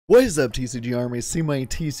What is up, TCG Army? See my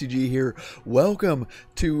TCG here. Welcome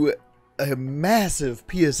to a massive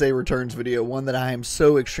PSA returns video, one that I am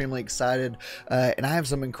so extremely excited, and I have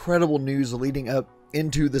some incredible news leading up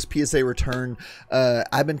into this PSA return.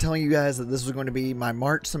 I've been telling you guys that this was going to be my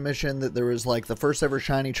March submission, that there was like the first ever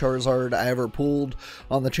Shiny Charizard I ever pulled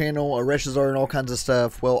on the channel, a Reshiram and all kinds of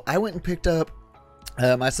stuff. Well, I went and picked up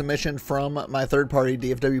my submission from my third-party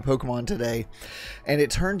DFW Pokemon today, and it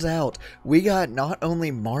turns out we got not only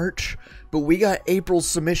March, but we got April's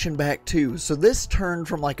submission back too. So this turned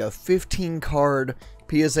from like a 15 card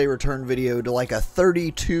PSA return video to like a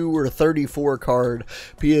 32 or 34 card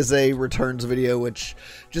PSA returns video, which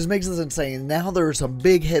just makes this insane. Now there are some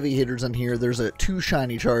big heavy hitters in here. There's two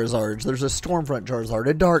Shiny Charizards, there's a Stormfront Charizard,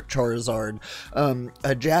 a Dark Charizard,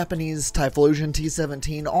 a Japanese Typhlosion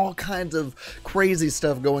T17, all kinds of crazy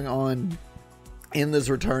stuff going on in this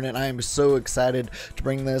return, and I am so excited to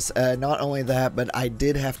bring this. Not only that, but I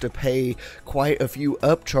did have to pay quite a few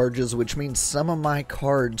upcharges, which means some of my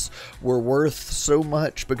cards were worth so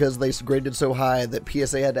much because they graded so high that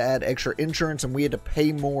PSA had to add extra insurance and we had to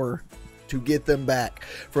pay more to get them back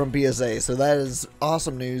from PSA. So that is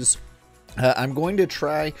awesome news. I'm going to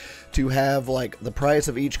try to have like the price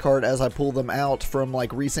of each card as I pull them out from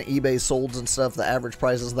like recent eBay solds and stuff, the average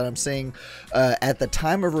prices that I'm seeing. At the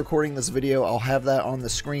time of recording this video, I'll have that on the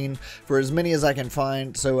screen for as many as I can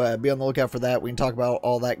find, so be on the lookout for that. We can talk about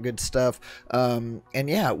all that good stuff. And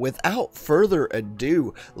yeah, without further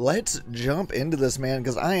ado, let's jump into this, man,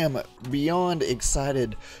 because I am beyond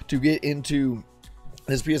excited to get into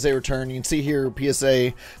this PSA return. You can see here,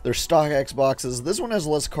 PSA, there's stock X boxes. This one has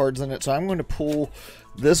less cards in it, so I'm going to pull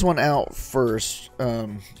this one out first.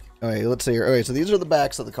 Okay, let's see here. Okay, so these are the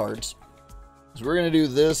backs of the cards. So we're going to do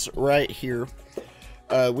this right here.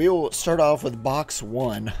 We will start off with box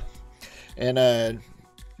one, and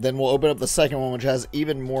then we'll open up the second one, which has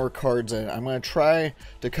even more cards in it. I'm going to try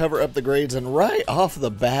to cover up the grades, and right off the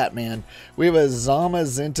bat, man, we have a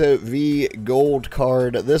Zamazenta V Gold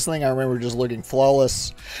card. This thing I remember just looking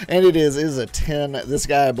flawless, and it is a 10. This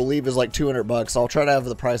guy, I believe, is like 200 bucks. I'll try to have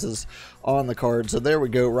the prices on the card. So there we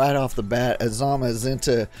go, right off the bat, a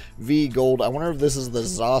Zamazenta V Gold. I wonder if this is the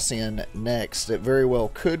Zacian next. It very well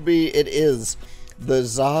could be. It is the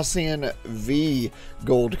Zacian V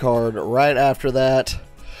Gold card right after that.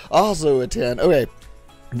 Also a 10. Okay,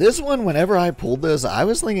 this one, whenever I pulled this, I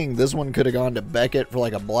was thinking this one could have gone to Beckett for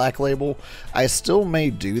like a black label. I still may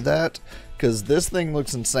do that because this thing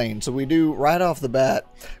looks insane. So we do, right off the bat,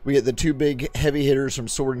 we get the two big heavy hitters from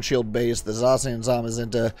Sword and Shield base, the Zacian and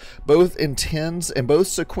Zamazenta, both in 10s and both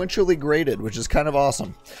sequentially graded, which is kind of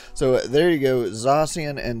awesome. So there you go,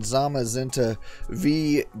 Zacian and Zamazenta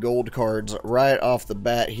V Gold cards right off the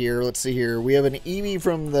bat here. Let's see here. We have an Eevee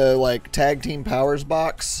from the like Tag Team Powers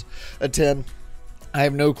box, a 10. I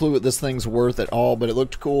have no clue what this thing's worth at all, but it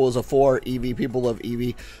looked cool as a 4 Eevee. People love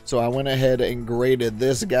Eevee, so I went ahead and graded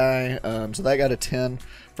this guy. So that got a 10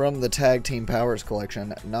 from the Tag Team Powers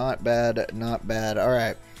collection. Not bad, not bad. All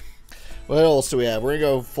right, what else do we have? We're gonna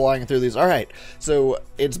go flying through these. All right, so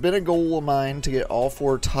it's been a goal of mine to get all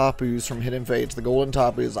 4 Tapus from Hidden Fates, the golden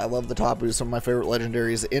Tapus. I love the Tapus, some of my favorite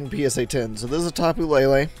legendaries in PSA 10. So this is a Tapu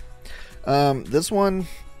Lele. This one,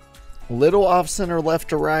 little off center left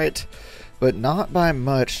to right, but not by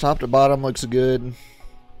much. Top to bottom looks good.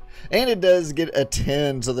 And it does get a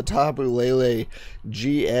 10, so the Tapu Lele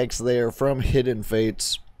GX there from Hidden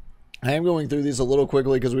Fates. I am going through these a little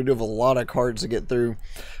quickly because we do have a lot of cards to get through.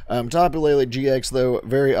 Tapu Lele GX, though,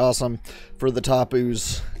 very awesome for the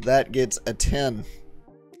Tapus. That gets a 10.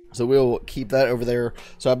 So we'll keep that over there.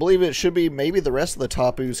 So I believe it should be maybe the rest of the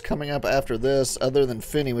Tapus coming up after this, other than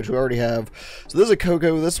Finny, which we already have. So this is a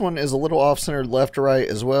Coco. This one is a little off-centered left to right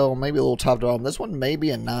as well. Maybe a little top to bottom. This one may be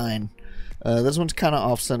a 9. This one's kind of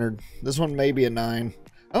off-centered. This one may be a 9.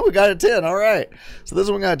 Oh, we got a 10. All right. So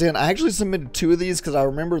this one got a 10. I actually submitted 2 of these because I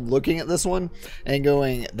remember looking at this one and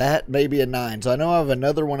going, that may be a 9. So I know I have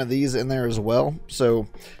another one of these in there as well. So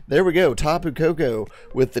there we go. Tapu Koko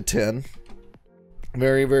with the 10.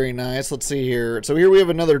 Very, very nice. Let's see here. So here we have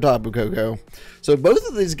another Tapu Koko. So both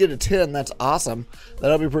of these get a 10. That's awesome.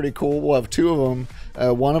 That'll be pretty cool. We'll have 2 of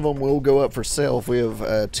them. One of them will go up for sale if we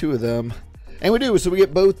have 2 of them. And we do. So we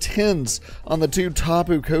get both 10s on the 2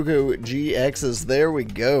 Tapu Koko GXs. There we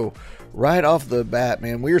go. Right off the bat,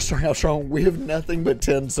 man. We are starting out strong. We have nothing but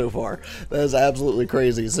 10s so far. That is absolutely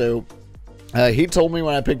crazy. So he told me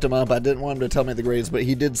when I picked him up, I didn't want him to tell me the grades, but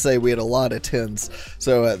he did say we had a lot of 10s.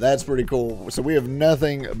 So that's pretty cool. So we have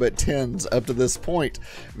nothing but 10s up to this point.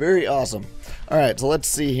 Very awesome. All right, so let's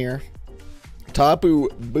see here. Tapu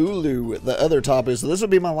Bulu, the other Tapu. So this would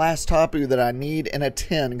be my last Tapu that I need in a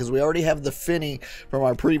 10 because we already have the Finny from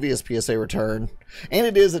our previous PSA return. And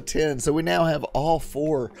it is a 10, so we now have all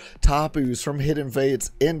 4 Tapus from Hidden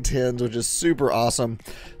Fates in 10s, which is super awesome.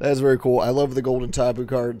 That is very cool. I love the golden Tapu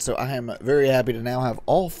card, so I am very happy to now have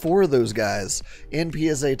all 4 of those guys in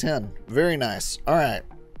PSA 10. Very nice. All right.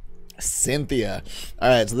 Cynthia.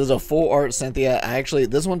 Alright, so there's a full art Cynthia.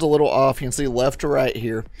 This one's a little off. You can see left to right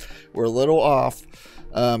here. We're a little off,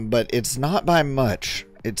 but it's not by much.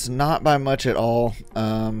 It's not by much at all.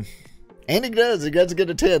 And it does get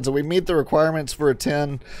a 10, so we meet the requirements for a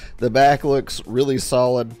 10. The back looks really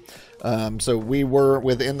solid. So we were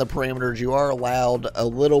within the parameters. You are allowed a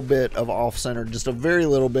little bit of off-center, just a very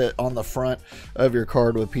little bit on the front of your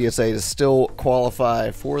card with PSA to still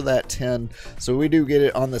qualify for that 10. So we do get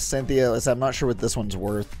it on the Cynthia. I'm not sure what this one's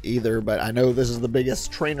worth either, but I know this is the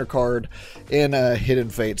biggest trainer card in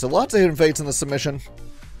Hidden Fates. So lots of Hidden Fates in the submission.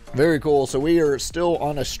 Very cool. So we are still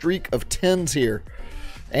on a streak of 10s here.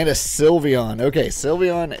 And a Sylveon. Okay,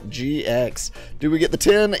 Sylveon GX. Do we get the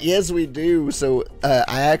 10? Yes, we do. So,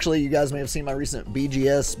 you guys may have seen my recent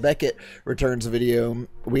BGS Beckett returns video.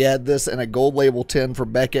 We had this in a gold label 10 for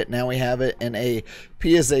Beckett. Now we have it in a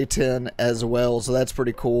PSA 10 as well. So that's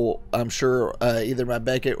pretty cool. I'm sure either my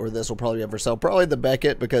Beckett or this will probably ever sell. Probably the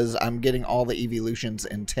Beckett because I'm getting all the evolutions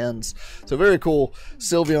in 10s. So very cool.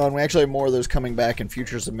 Sylveon. We actually have more of those coming back in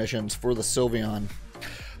future submissions for the Sylveon.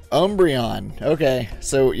 Umbreon. Okay,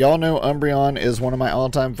 so y'all know Umbreon is one of my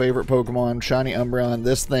all-time favorite Pokemon. Shiny Umbreon.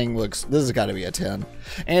 This has got to be a 10.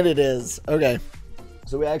 And it is. Okay,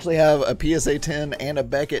 so we actually have a PSA 10 and a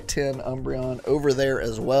Beckett 10 Umbreon over there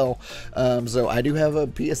as well. So I do have a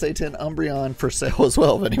PSA 10 Umbreon for sale as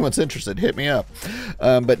well. If anyone's interested, hit me up.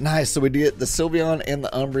 But nice. So we did the Sylveon and the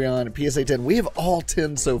Umbreon PSA 10. We have all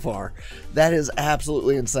 10 so far. That is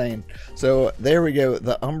absolutely insane. So there we go.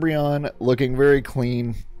 The Umbreon looking very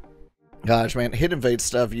clean. Gosh, man, Hidden Fates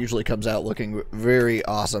stuff usually comes out looking very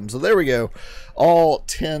awesome. So there we go. All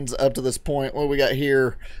 10s up to this point. What we got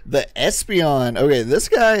here? The Espeon. Okay, this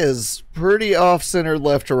guy is pretty off-centered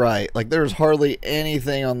left to right. Like, there's hardly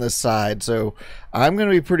anything on this side. So I'm going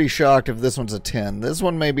to be pretty shocked if this one's a 10. This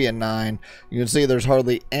one may be a 9. You can see there's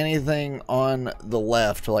hardly anything on the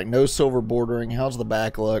left. Like, no silver bordering. How's the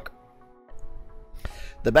back look?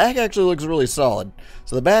 The back actually looks really solid.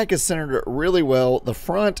 So the back is centered really well. The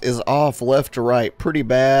front is off left to right pretty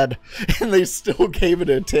bad. And they still gave it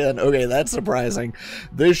a 10. Okay, that's surprising.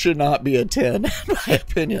 This should not be a 10, in my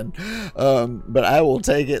opinion. But I will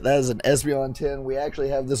take it. That is an Espeon 10. We actually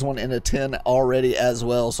have this one in a 10 already as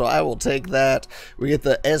well. So I will take that. We get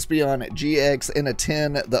the Espeon GX in a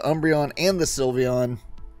 10. The Umbreon and the Sylveon.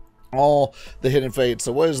 All the Hidden Fates.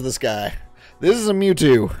 So what is this guy? This is a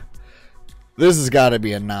Mewtwo. This has got to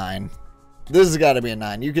be a 9. This has got to be a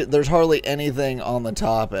 9. There's hardly anything on the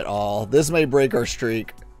top at all. This may break our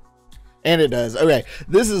streak. And it does. Okay,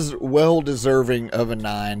 this is well deserving of a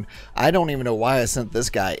 9. I don't even know why I sent this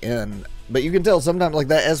guy in. But you can tell sometimes, like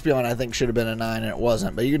that Espeon I think should have been a 9 and it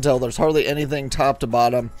wasn't. But you can tell there's hardly anything top to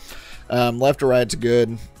bottom. Left to right's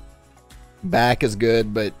good. Back is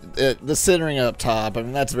good, but the centering up top, I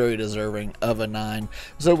mean, that's very deserving of a 9.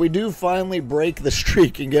 So we do finally break the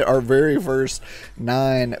streak and get our very first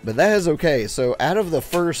 9, but that is okay. So out of the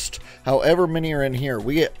first however many are in here,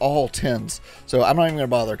 we get all 10s. So I'm not even going to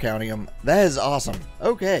bother counting them. That is awesome.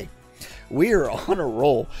 Okay. We are on a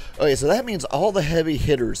roll. Okay, so that means all the heavy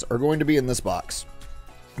hitters are going to be in this box.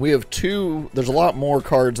 We have 2, there's a lot more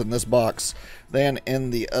cards in this box than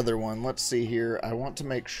in the other one. Let's see here. I want to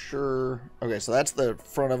make sure. Okay, so that's the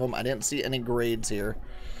front of them. I didn't see any grades here.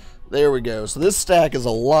 There we go. So this stack is a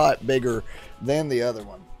lot bigger than the other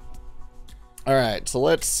one. All right, so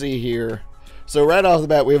let's see here. So right off the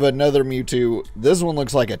bat, we have another Mewtwo. This one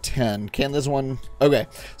looks like a 10. Can this one? Okay,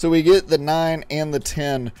 so we get the 9 and the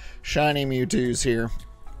 10 shiny Mewtwo's here.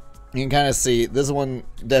 You can kind of see this one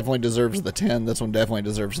definitely deserves the 10. This one definitely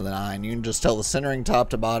deserves the 9. You can just tell the centering top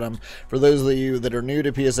to bottom. For those of you that are new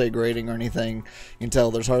to PSA grading or anything, you can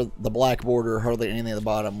tell there's the black border, hardly anything at the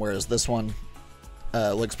bottom, whereas this one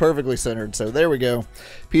looks perfectly centered. So there we go.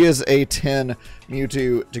 PSA 10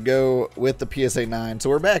 Mewtwo to go with the PSA 9. So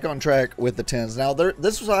we're back on track with the 10s. Now,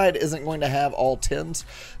 this side isn't going to have all 10s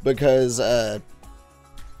because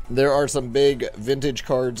there are some big vintage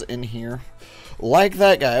cards in here. Like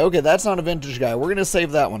that guy. Okay, that's not a vintage guy. We're going to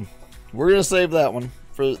save that one. We're going to save that one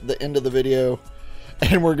for the end of the video.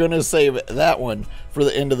 And we're going to save that one for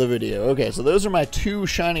the end of the video. Okay, so those are my 2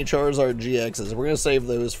 Shiny Charizard GXs. We're going to save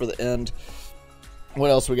those for the end. What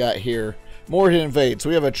else we got here? More Hidden Fates.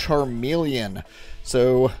 We have a Charmeleon.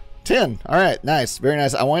 So 10. All right, nice, very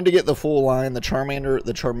nice. I wanted to get the full line, the Charmander,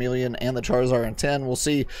 the Charmeleon, and the Charizard in 10. We'll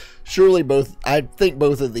see. Surely both, I think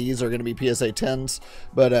both of these are going to be PSA 10s,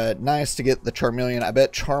 but nice to get the Charmeleon. I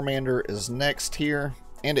bet Charmander is next here,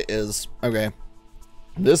 and it is. Okay,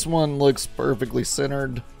 this one looks perfectly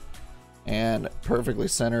centered, and perfectly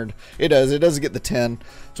centered. It does get the 10.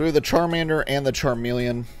 So we have the Charmander and the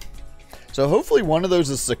Charmeleon. So hopefully one of those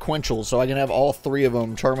is sequential, so I can have all three of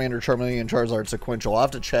them, Charmander, Charmeleon, Charizard, sequential. I'll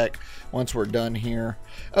have to check once we're done here.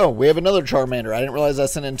 Oh, we have another Charmander. I didn't realize I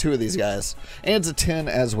sent in 2 of these guys. And it's a 10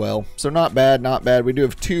 as well. So not bad, not bad. We do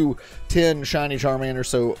have 2 10 shiny Charmander,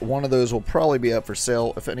 so one of those will probably be up for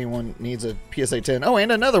sale if anyone needs a PSA 10. Oh,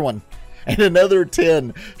 and another one. And another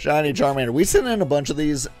 10 shiny Charmander. We sent in a bunch of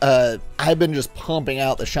these. I've been just pumping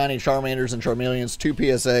out the shiny Charmanders and Charmeleons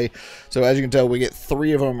to PSA. So as you can tell, we get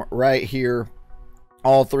 3 of them right here.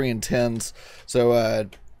 All 3 in 10s. So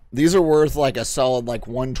these are worth like a solid like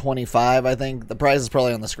 125, I think. The price is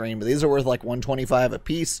probably on the screen, but these are worth like 125 a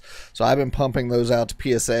piece. So I've been pumping those out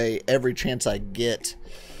to PSA every chance I get.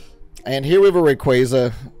 And here we have a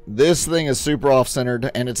Rayquaza. This thing is super off-centered,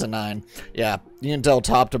 and it's a 9. Yeah, you can tell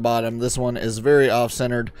top to bottom, this one is very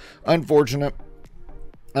off-centered. Unfortunate.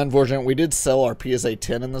 We did sell our PSA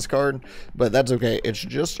 10 in this card, but that's okay. It's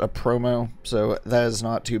just a promo, so that is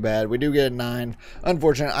not too bad. We do get a 9.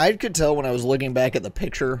 Unfortunate. I could tell when I was looking back at the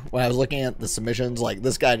picture, when I was looking at the submissions, like,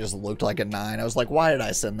 this guy just looked like a 9. I was like, why did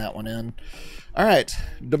I send that one in? All right,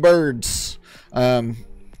 the birds.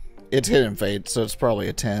 It's Hidden Fate, so it's probably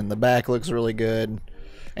a 10. The back looks really good.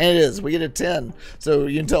 And it is. We get a 10. So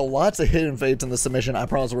you can tell lots of Hidden Fates in the submission. I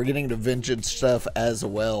promise we're getting to vintage stuff as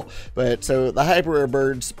well. But so the Hyper Rare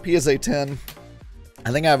birds, PSA 10.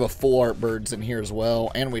 I think I have a full art birds in here as well.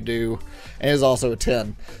 And we do. And it is also a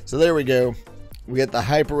 10. So there we go. We get the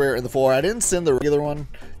Hyper Rare and the full art. I didn't send the regular one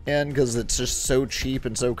in because it's just so cheap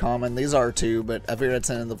and so common. These are too, but I figured I'd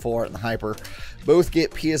send in the full art and the Hyper. Both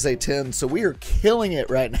get PSA 10, so we are killing it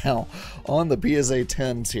right now on the PSA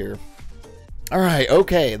 10s here. All right,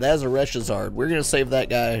 okay, that's a Reshiram. We're gonna save that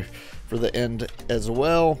guy for the end as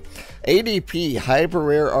well. ADP, Hyper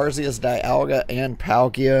Rare, Arceus, Dialga, and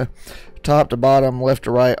Palkia. Top to bottom, left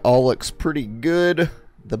to right, all looks pretty good.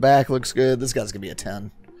 The back looks good. This guy's gonna be a 10.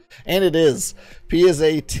 And it is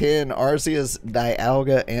PSA 10, Arceus,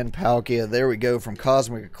 Dialga, and Palkia. There we go from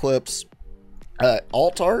Cosmic Eclipse.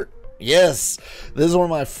 Alt art. Yes, this is one of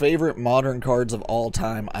my favorite modern cards of all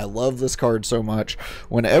time. I love this card so much.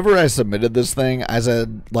 Whenever I submitted this thing, I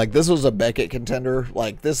said, like, this was a Beckett contender.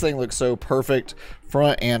 Like, this thing looks so perfect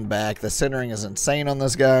front and back. The centering is insane on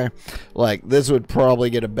this guy. Like, this would probably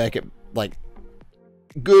get a Beckett, like,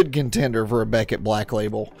 good contender for a Beckett Black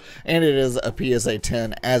Label, and it is a PSA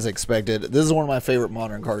 10 as expected. This is one of my favorite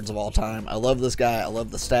modern cards of all time. I love this guy. I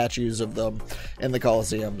love the statues of them in the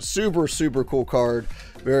Coliseum. Super, super cool card.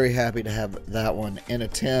 Very happy to have that one in a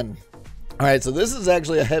 10. All right, so this is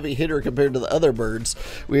actually a heavy hitter compared to the other birds.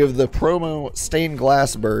 We have the promo stained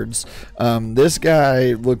glass birds. This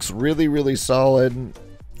guy looks really, really solid.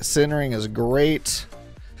 Centering is great.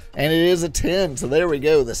 And it is a 10, so there we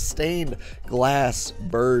go. The stained glass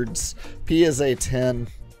birds, PSA 10.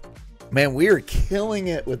 Man, we are killing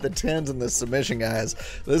it with the 10s in this submission, guys.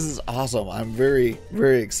 This is awesome. I'm very,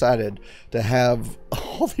 very excited to have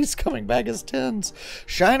all these coming back as 10s.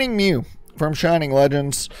 Shining Mew from Shining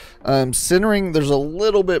Legends. Centering, there's a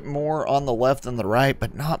little bit more on the left than the right,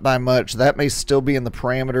 but not by much. That may still be in the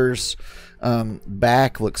parameters.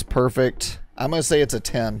 Back looks perfect. I'm going to say it's a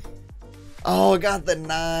 10. Oh, I got the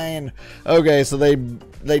 9. Okay, so they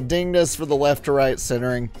dinged us for the left to right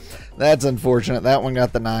centering. That's unfortunate. That one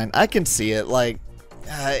got the 9. I can see it. Like,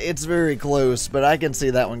 it's very close, but I can see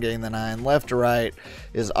that one getting the 9. Left to right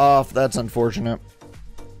is off. That's unfortunate.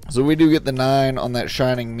 So we do get the 9 on that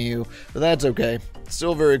Shining Mew, but that's okay.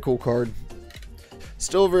 Still a very cool card.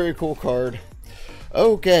 Still a very cool card.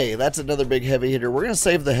 Okay, that's another big heavy hitter. We're going to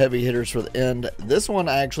save the heavy hitters for the end. This one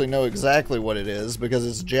I actually know exactly what it is because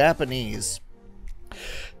it's Japanese.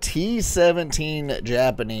 T17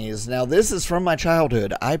 Japanese. Now this is from my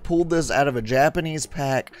childhood. I pulled this out of a Japanese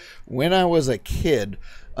pack when I was a kid.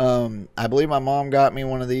 I believe my mom got me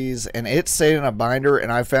one of these and it stayed in a binder, and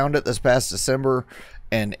I found it this past December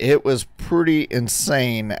and it was pretty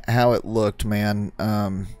insane how it looked, man.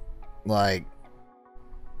 Like,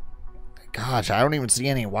 gosh, I don't even see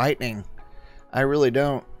any whitening. I really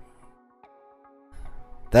don't.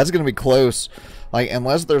 That's going to be close. Like,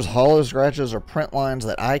 unless there's hollow scratches or print lines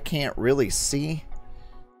that I can't really see.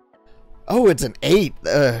 Oh, it's an 8.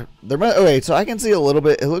 Okay, so I can see a little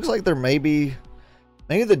bit. It looks like there may be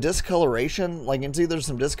maybe the discoloration. Like, you can see there's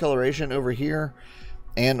some discoloration over here.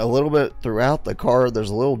 and a little bit throughout the card there's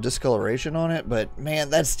a little discoloration on it, but man,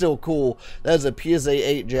 that's still cool. That's a PSA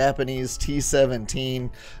 8 Japanese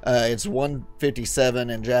T17. It's 157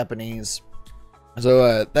 in Japanese.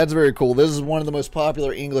 So that's very cool. This is one of the most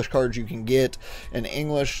popular English cards you can get in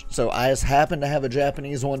English. So I just happened to have a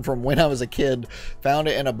Japanese one from when I was a kid, found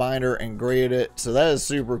it in a binder and graded it. So that is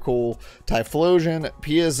super cool. Typhlosion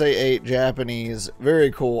PSA 8 Japanese,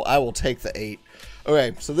 very cool. I will take the 8.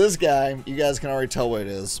 Okay, so this guy, you guys can already tell what it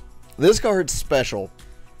is. This card's special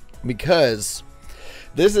because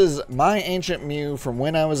this is my Ancient Mew from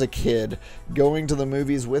when I was a kid, going to the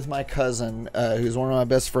movies with my cousin, who's one of my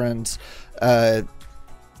best friends.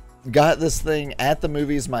 Got this thing at the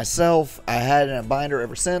movies myself. I had it in a binder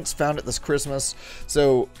ever since. Found it this Christmas.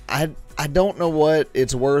 So I don't know what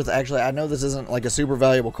it's worth. Actually, I know this isn't like a super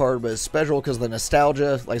valuable card, but it's special because of the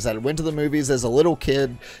nostalgia. Like I said, I went to the movies as a little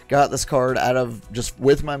kid, got this card out of just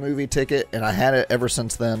with my movie ticket, and I had it ever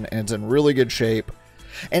since then, and it's in really good shape.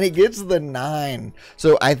 And it gets the 9.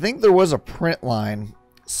 So I think there was a print line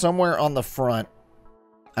somewhere on the front.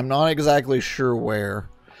 I'm not exactly sure where.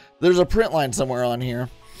 There's a print line somewhere on here.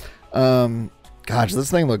 Gosh,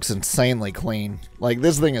 this thing looks insanely clean. Like,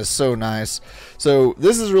 this thing is so nice. So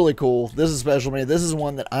this is really cool. This is special to me. This is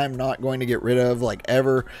one that I'm not going to get rid of, like,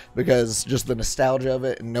 ever, because just the nostalgia of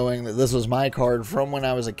it and knowing that this was my card from when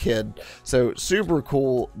I was a kid. So super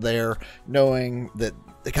cool there, knowing that,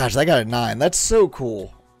 gosh, I got a 9. That's so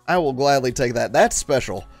cool. I will gladly take that. That's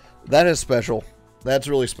special. That is special. That's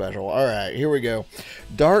really special. All right, here we go.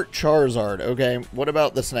 Dark Charizard. Okay, what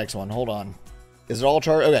about this next one? Hold on. Is it all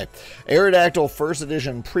Okay. Aerodactyl first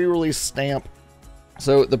edition pre-release stamp.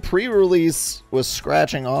 So the pre-release was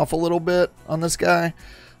scratching off a little bit on this guy.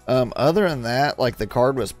 Other than that, like, the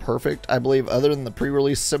card was perfect, I believe, other than the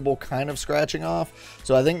pre-release symbol kind of scratching off.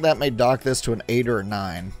 So I think that may dock this to an 8 or a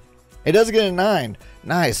 9. It does get a 9.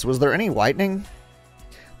 Nice. Was there any whitening?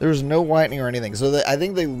 There was no whitening or anything. So I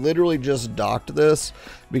think they literally just docked this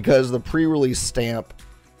because the pre-release stamp,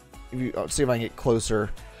 let's see if I can get closer.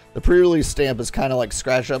 The pre-release stamp is kind of like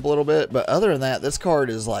scratched up a little bit, but other than that, this card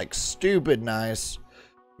is like stupid nice.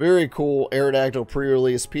 Very cool. Aerodactyl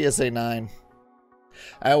pre-release, PSA 9.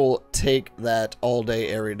 I will take that all day,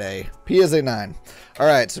 every day. PSA 9. All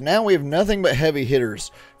right, so now we have nothing but heavy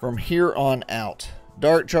hitters from here on out.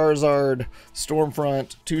 Dark Charizard,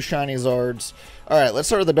 Stormfront, 2 Shiny Zards. All right, let's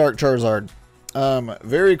start with the Dark Charizard.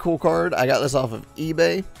 Very cool card. I got this off of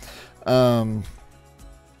eBay.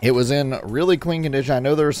 It was in really clean condition. I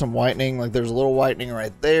know there was some whitening. Like, there's a little whitening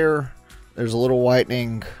right there. There's a little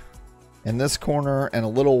whitening in this corner and a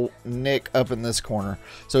little nick up in this corner.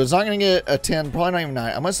 So it's not going to get a 10, probably not even 9.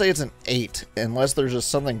 I'm going to say it's an 8 unless there's just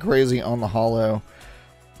something crazy on the hollow.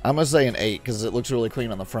 I'm going to say an 8 because it looks really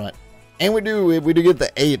clean on the front. And we do get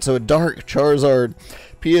the 8. So a Dark Charizard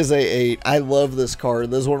PSA 8. I love this card.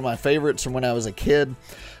 This is one of my favorites from when I was a kid.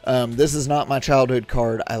 This is not my childhood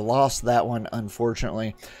card. I lost that one,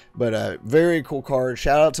 unfortunately. But a very cool card.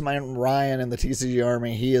 Shout out to my Ryan in the TCG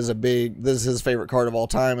Army. He is this is his favorite card of all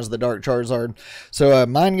time, is the Dark Charizard. So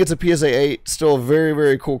mine gets a PSA 8. Still a very,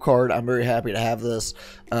 very cool card. I'm very happy to have this.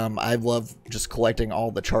 I love just collecting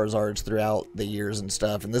all the Charizards throughout the years and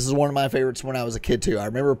stuff. And this is one of my favorites when I was a kid too. I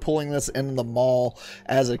remember pulling this in the mall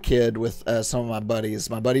as a kid with some of my buddies.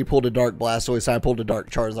 My buddy pulled a Dark Blastoise, so I pulled a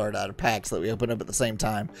Dark Charizard out of packs that we opened up at the same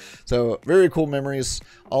time. So very cool memories.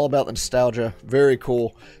 All about the nostalgia. Very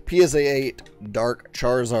cool. PSA 8 Dark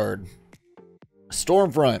Charizard.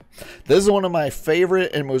 Stormfront. This is one of my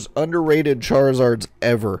favorite and most underrated Charizards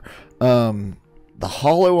ever. The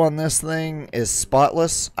hollow on this thing is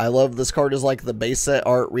spotless. I love this card. Is like the base set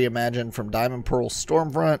art reimagined from Diamond Pearl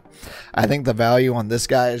Stormfront. I think the value on this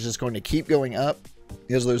guy is just going to keep going up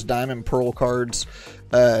as those Diamond Pearl cards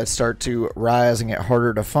start to rise and get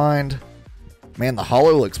harder to find. Man, the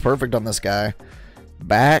hollow looks perfect on this guy.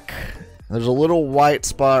 Back, there's a little white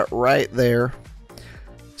spot right there.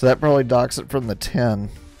 So that probably docks it from the 10.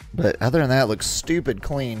 But other than that, it looks stupid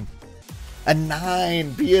clean. A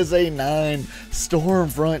 9, PSA 9,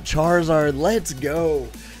 Stormfront Charizard. Let's go.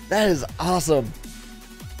 That is awesome.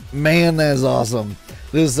 Man, that is awesome.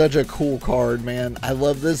 This is such a cool card, man. I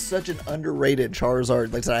love this. Such an underrated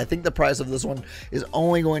Charizard. Like I said, I think the price of this one is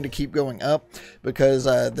only going to keep going up because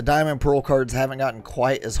the Diamond Pearl cards haven't gotten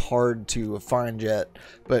quite as hard to find yet.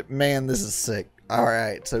 But man, this is sick. All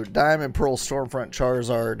right, so Diamond Pearl Stormfront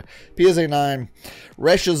Charizard, PSA 9,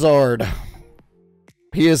 Reshiram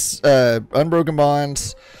Unbroken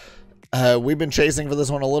Bonds. We've been chasing for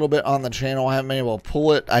this one a little bit on the channel. I haven't been able to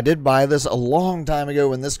pull it. I did buy this a long time ago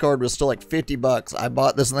when this card was still like 50 bucks. I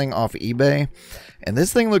bought this thing off eBay, and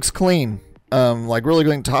this thing looks clean. like really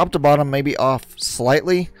going top to bottom, maybe off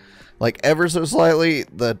slightly, like ever so slightly.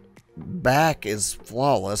 The back is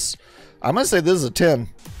flawless. I'm gonna say this is a 10,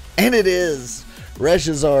 and it is.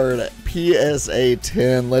 Reshiram PSA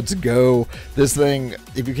 10. Let's go. This thing,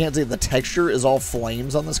 if you can't see, the texture is all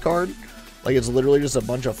flames on this card. Like, it's literally just a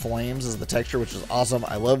bunch of flames is the texture, which is awesome.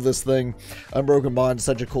 I love this thing. Unbroken Bond is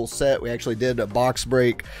such a cool set. We actually did a box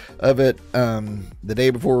break of it the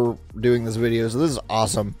day before doing this video, so this is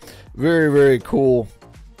awesome. Very, very cool.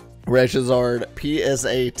 Reshiram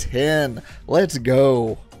PSA 10. Let's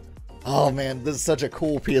go. Oh, man, this is such a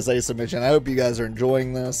cool PSA submission. I hope you guys are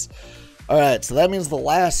enjoying this. All right, so that means the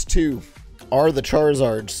last two are the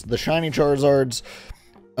Charizards, the Shiny Charizards.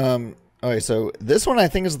 Okay, so this one I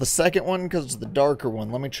think is the second one because it's the darker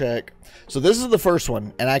one. Let me check. So this is the first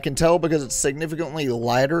one, and I can tell because it's significantly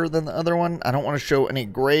lighter than the other one. I don't want to show any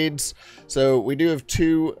grades. So we do have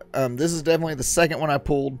two. This is definitely the second one I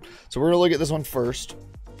pulled. So we're going to look at this one first.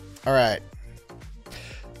 All right.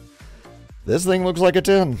 This thing looks like a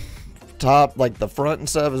 10. Top, like the front and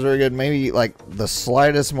stuff is very good. Maybe like the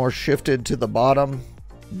slightest more shifted to the bottom.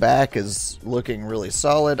 Back is looking really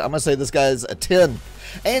solid. I'm going to say this guy's a 10.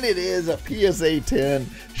 And it is a PSA 10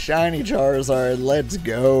 Shiny Charizard. Let's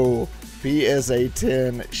go. PSA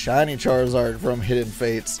 10 Shiny Charizard from Hidden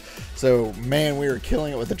Fates. So, man, we are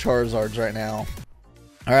killing it with the Charizards right now.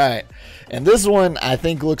 Alright. And this one, I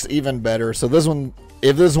think, looks even better. So, this one,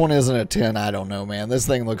 if this one isn't a 10, I don't know, man. This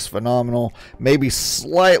thing looks phenomenal. Maybe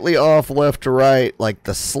slightly off left to right, like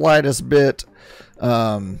the slightest bit.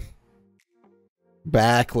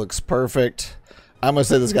 Back looks perfect. I'm going to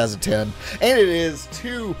say this guy's a 10. And it is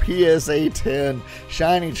two PSA 10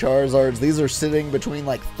 Shiny Charizards. These are sitting between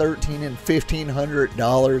like $1,300 and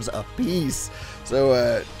 $1,500 a piece.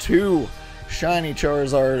 So, two Shiny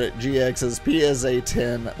Charizard GXs, PSA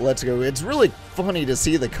 10. Let's go. It's really funny to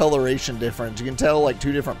see the coloration difference. You can tell like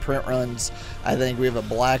two different print runs. I think we have a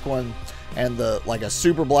black one and like a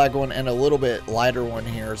super black one and a little bit lighter one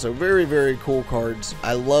here. So very, very cool cards.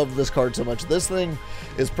 I love this card so much. This thing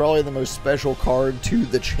is probably the most special card to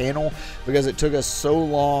the channel because it took us so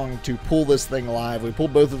long to pull this thing live. We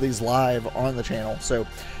pulled both of these live on the channel. So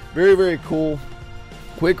very, very cool.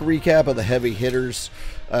 Quick recap of the heavy hitters.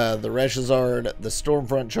 The Reshiram, the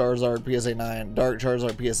Stormfront Charizard PSA 9, Dark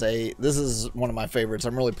Charizard PSA 8. This is one of my favorites.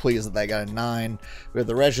 I'm really pleased that got a 9. We have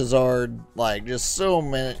the Reshiram, like just so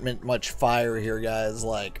much fire here, guys.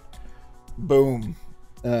 Like, boom,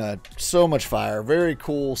 so much fire. Very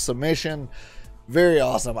cool submission. Very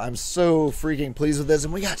awesome. I'm so freaking pleased with this,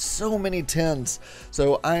 and we got so many 10s,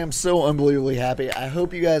 so I am so unbelievably happy. I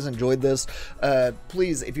hope you guys enjoyed this.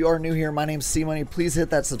 Please, if you are new here, my name's C Money. Please hit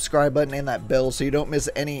that subscribe button and that bell so you don't miss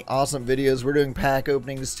any awesome videos. We're doing pack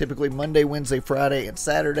openings typically Monday, Wednesday, Friday, and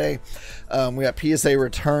Saturday. We got PSA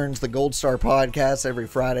returns, the Gold Star podcast every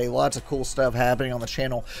Friday. Lots of cool stuff happening on the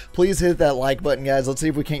channel. Please hit that like button, guys. Let's see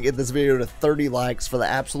if we can't get this video to 30 likes for the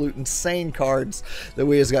absolute insane cards that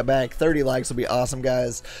we just got back. 30 likes will be awesome,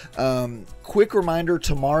 guys. Quick reminder,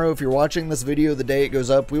 tomorrow, if you're watching this video the day it goes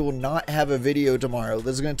up, we will not have a video tomorrow.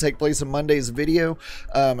 This is going to take place in Monday's video,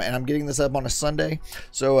 and I'm getting this up on a Sunday,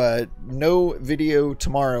 so no video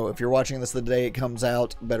tomorrow if you're watching this the day it comes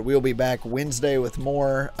out, but we'll be back Wednesday with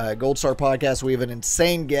more Gold Star podcast. We have an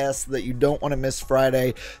insane guest that you don't want to miss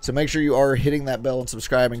Friday, so make sure you are hitting that bell and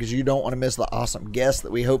subscribing because you don't want to miss the awesome guest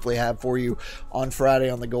that we hopefully have for you on Friday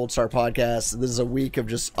on the Gold Star podcast. This is a week of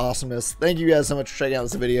just awesomeness. Thank you guys so much for checking out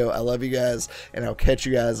this video. I love you guys, and I'll catch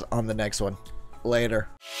you guys on the next one. Later.